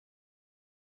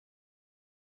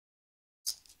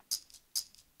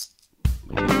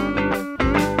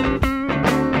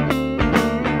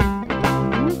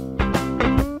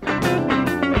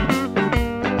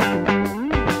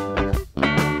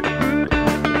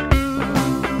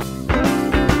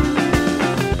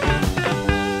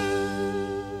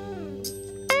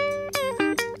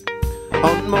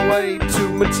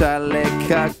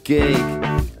Metallica gig.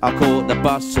 I caught the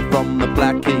bus from the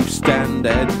Black East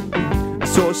Standard. I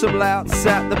saw some louts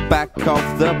at the back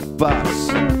of the bus,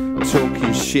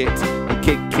 talking shit and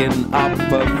kicking up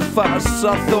a fuss.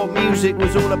 I thought music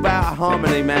was all about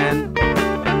harmony, man.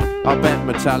 I bet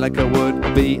Metallica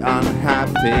would be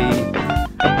unhappy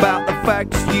about the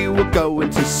fact you were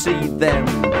going to see them,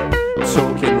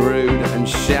 talking rude and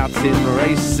shouting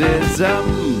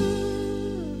racism.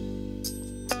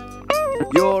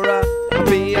 You're a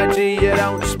P.I.G, you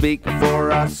don't speak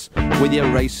for us, with your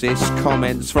racist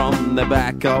comments from the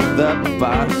back of the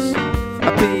bus.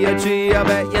 A P.I.G, I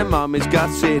bet your mum is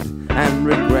gutted and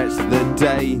regrets the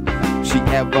day she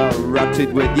ever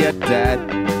rutted with your dad.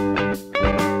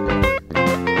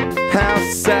 How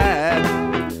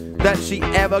sad that she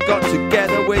ever got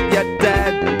together with your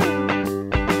dad.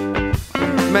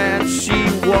 Man, she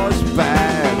was bad.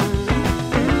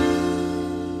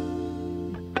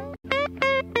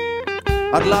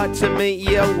 I'd like to meet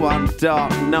you one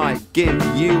dark night, give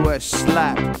you a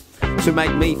slap to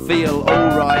make me feel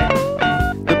alright.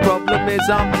 The problem is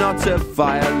I'm not a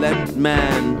violent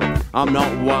man, I'm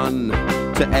not one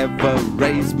to ever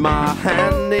raise my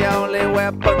hand. The only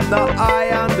weapon that I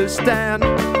understand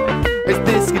is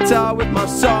this guitar with my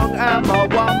song and my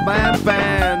one-man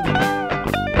band.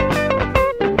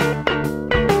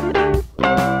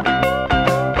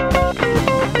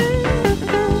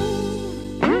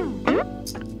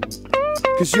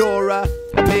 'Cause you're a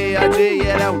P.I.G, you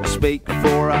don't speak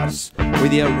for us,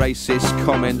 with your racist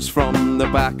comments from the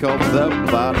back of the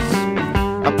bus.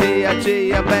 A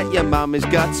P.I.G, I bet your mum is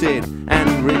gutted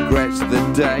and regrets the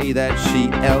day that she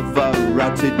ever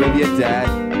rutted with your dad.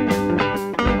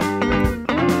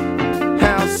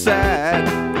 How sad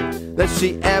that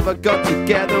she ever got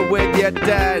together with your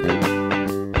dad.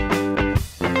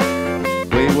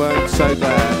 We weren't so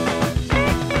glad.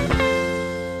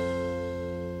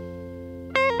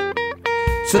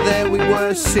 So there we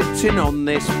were sitting on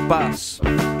this bus,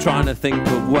 trying to think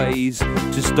of ways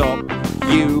to stop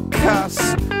you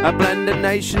cuss. A blended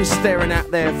nation staring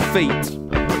at their feet,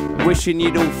 wishing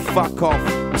you'd all fuck off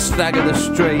and stagger the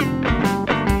street.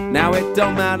 Now it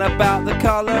don't matter about the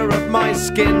colour of my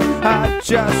skin, I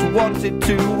just wanted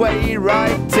to weigh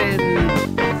right in.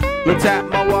 Looked at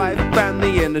my wife and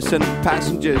the innocent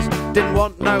passengers, didn't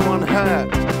want no one hurt,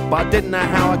 but I didn't know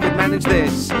how I could manage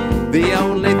this. The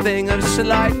only thing of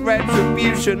slight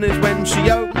retribution is when she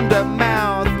opened her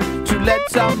mouth to let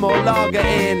some more lager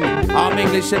in. I'm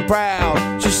English and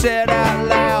proud, she said out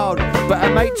loud, but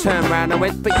her mate turned round and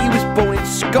went, but you was born in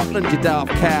Scotland, you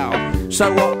daft cow.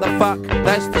 So what the fuck,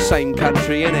 that's the same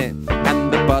country, innit?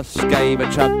 And the bus gave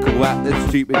a chuckle at the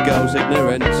stupid girl's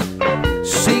ignorance.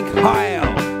 Sieg Heil,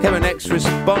 hear an next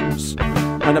response,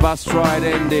 and the bus ride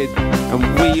ended, and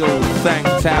we all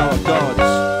thanked our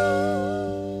gods.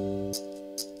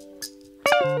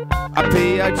 A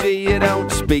P.I.G, you don't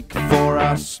speak for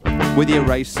us, with your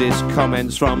racist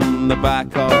comments from the back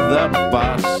of the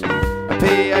bus. A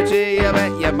P.I.G, I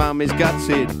bet your mum is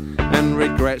gutted and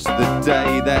regrets the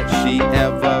day that she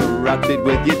ever rutted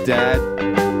with your dad.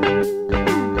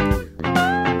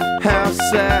 How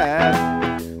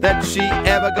sad that she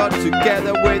ever got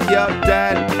together with your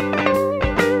dad.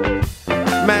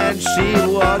 Man, she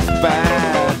was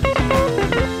bad.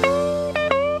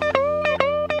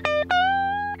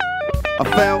 I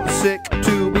felt sick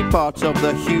to be part of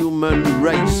the human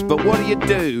race, but what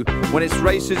do when it's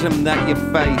racism that you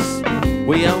face?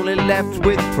 We only left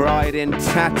with pride in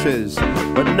tatters,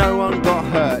 but no one got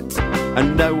hurt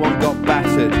and no one got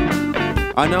battered.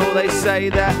 I know they say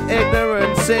that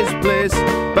ignorance is bliss,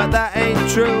 but that ain't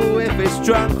true if it's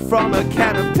drunk from a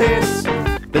can of piss.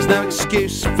 There's no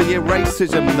excuse for your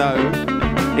racism though,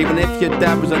 even if your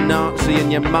dad was a Nazi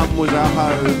and your mum was a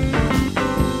hoe.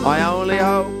 I only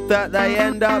hope that they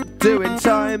end up doing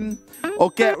time or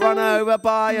get run over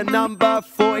by a number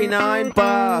 49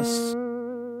 bus.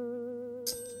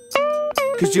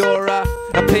 'Cause you're a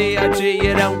P.I.G,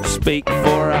 you don't speak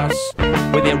for us,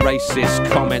 with your racist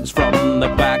comments from the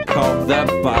back of the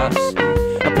bus.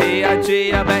 A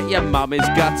P.I.G, I bet your mum is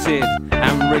gutted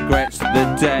and regrets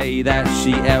the day that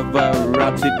she ever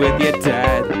rutted with your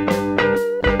dad.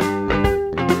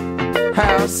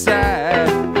 How sad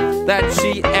that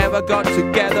she ever got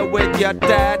together with your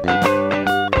dad.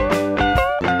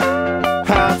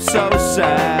 I'm so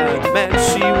sad, man,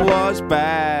 she was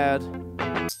bad.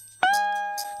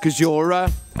 'Cause you're a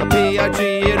P.I.G,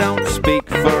 you don't speak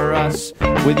for us,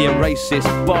 with your racist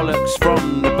bollocks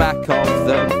from the back of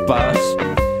the bus.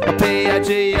 A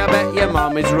P.I.G, I bet your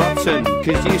mum is rotten,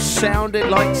 'cause you sounded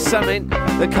like something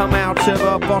that come out of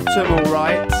her bottom,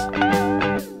 alright.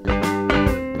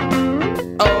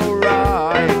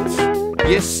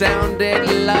 You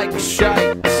sounded like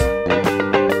shite.